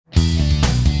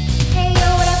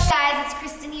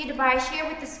DeBarge here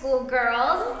with the School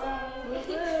Girls. Thank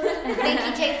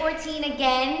you, J-14,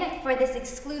 again for this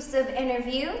exclusive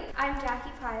interview. I'm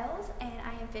Jackie Piles, and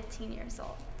I am 15 years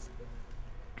old.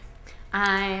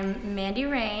 I'm Mandy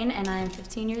Rain, and I'm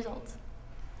 15 years old.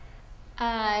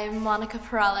 I'm Monica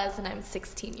Perales, and I'm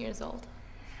 16 years old.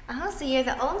 Oh, so you're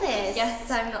the oldest. Yes,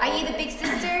 I'm the oldest. Are you the big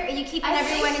sister? Are you keeping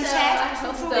everyone in check? I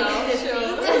hope so.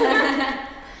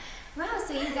 Wow,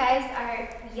 so you guys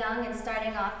are young and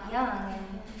starting off young, and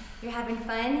you're having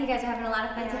fun. You guys are having a lot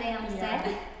of fun today on the set.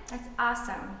 That's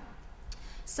awesome.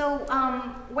 So,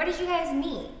 where did you guys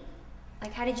meet?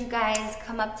 Like, how did you guys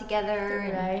come up together?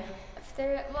 A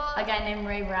guy named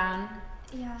Ray Brown.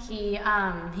 Yeah.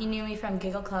 He knew me from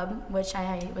Giggle Club, which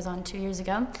I was on 2 years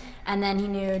ago, and then he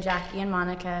knew Jackie and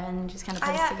Monica, and just kind of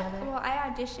put us together. Well,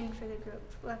 I auditioned for the group,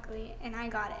 luckily, and I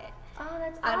got it. Oh,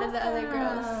 that's out awesome. of the other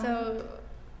girls. So,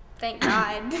 thank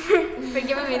God for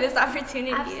giving me this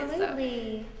opportunity.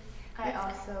 Absolutely. I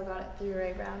also got it through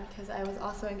Ray Brown because I was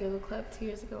also in Giggle Club 2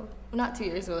 years ago. Well, not 2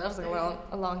 years ago. That was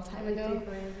a long time ago.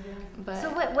 But So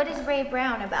what is Ray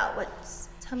Brown about?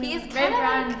 Tell me. He's Ray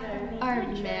Brown, like our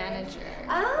manager.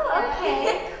 Oh,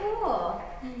 okay, cool.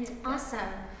 Awesome.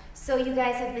 So you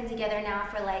guys have been together now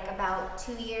for like about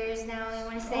 2 years now, I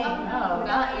want to say? Oh, no.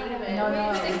 Not even.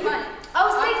 No. 6 months. Oh,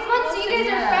 6 months, so you guys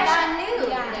are fresh and new.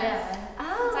 Yeah.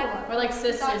 Oh, We're like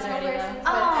sisters already, though.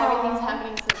 But everything's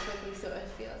happening so quickly, so it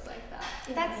feels like that.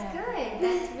 that's good.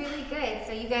 That's really good.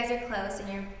 So you guys are close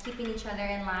and you're keeping each other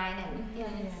in line,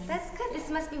 and that's good. This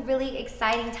must be really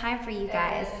exciting time for you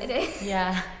guys. It is.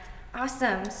 Yeah.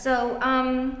 Awesome. So,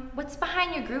 what's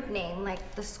behind your group name,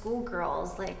 like the School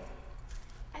Girls? Like,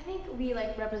 I think we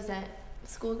represent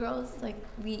schoolgirls. Like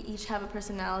we each have a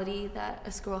personality that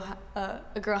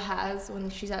a girl has when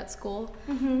she's at school.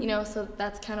 You know, so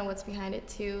that's kind of what's behind it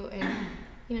too, and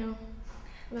you know,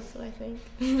 that's what I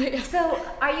think. So,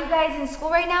 are you guys in school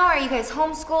right now, or are you guys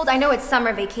homeschooled? I know it's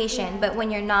summer vacation, but when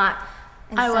you're not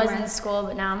in I summer. was in school,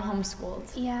 but now I'm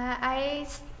homeschooled. Yeah,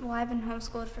 I've been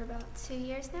homeschooled for about 2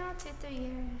 years now, 2-3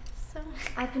 years. So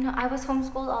I was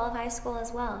homeschooled all of high school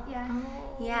as well. yeah.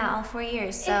 Yeah, all 4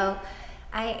 years. So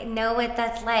I know what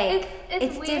that's like.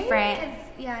 It's weird different.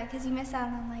 Because you miss out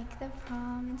on like the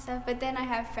prom and stuff. But then I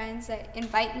have friends that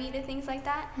invite me to things like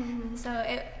that, so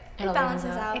it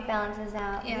balances out. It balances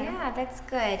out. Yeah, that's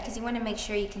good, because you want to make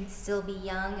sure you can still be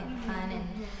young and fun and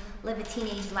live a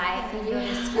teenage life and go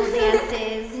to school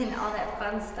dances and all that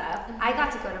fun stuff. I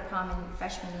got to go to prom in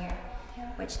freshman year,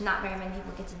 which not very many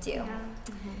people get to do.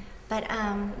 But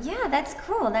yeah, that's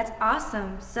cool. That's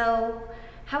awesome. So,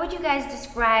 how would you guys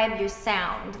describe your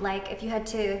sound? Like, if you had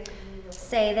to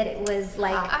say that it was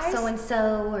like so and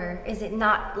so, or is it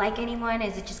not like anyone?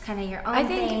 Is it just kind of your own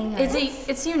thing? I think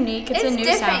it's unique. It's a new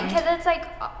different sound. because it's like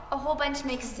a whole bunch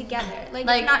mixed together. Like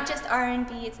it's not just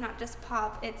R&B. It's not just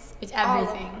pop. It's all of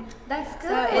everything. them. That's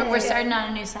good. We're starting on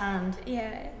a new sound.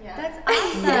 Yeah. That's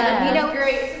awesome. Yeah. You know,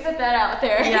 Great to put that out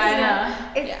there. Yeah, I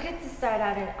know. it's good to start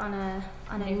out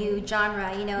on a new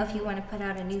genre. You know, if you want to put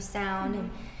out a new sound and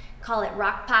call it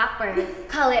rock pop or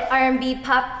call it R&B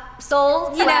pop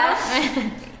soul, you know.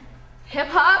 Hip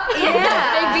hop.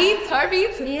 Yeah. Big beats, hard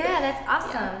beats. Yeah, that's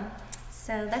awesome.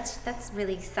 So that's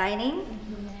really exciting.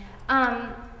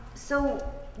 So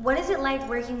what is it like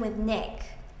working with Nick?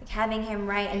 Like having him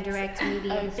write and direct a movie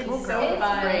in School Girls?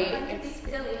 It's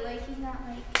silly. Like he's not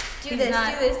like do He's this.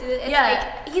 It's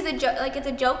like he's a joke. Like it's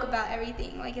a joke about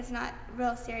everything. Like it's not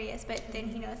real serious, but then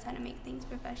he knows how to make things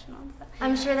professional and stuff.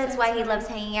 I'm sure that's why he loves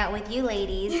hanging out with you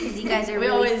ladies, because you guys are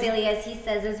really silly, as he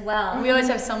says as well. We always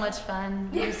have so much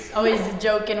fun. We're just always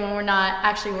joking when we're not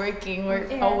actually working.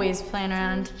 We're always playing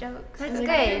around. Jokes. That's The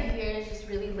good. group here is just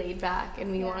really laid back,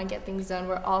 and we want to get things done.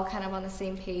 We're all kind of on the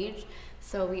same page,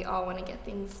 so we all want to get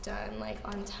things done like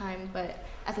on time, but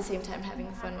at the same time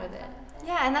having fun with it.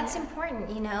 Yeah, and that's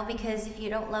important, you know, because if you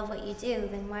don't love what you do,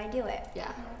 then why do it?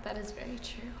 Yeah, that is very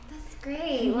true. That's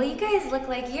great. Well, you guys look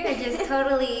like you're just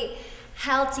totally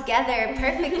held together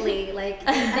perfectly. Like,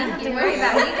 I don't have to worry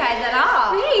about you guys at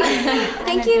all.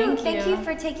 Thank you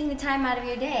for taking the time out of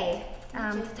your day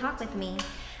to talk with me.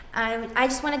 I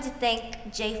just wanted to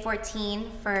thank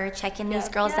J-14 for checking these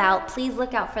girls out. Please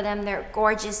look out for them. They're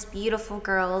gorgeous, beautiful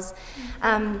girls.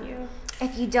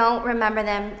 If you don't remember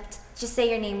them, just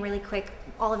say your name really quick.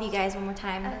 All of you guys, one more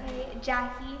time. Okay,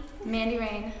 Jackie, Mandy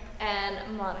Rain.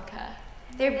 And Monica.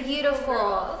 They're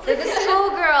beautiful. They're the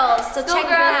School Girls. So check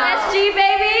them out. SG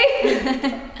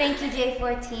baby. Thank you,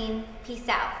 J-14. Peace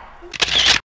out.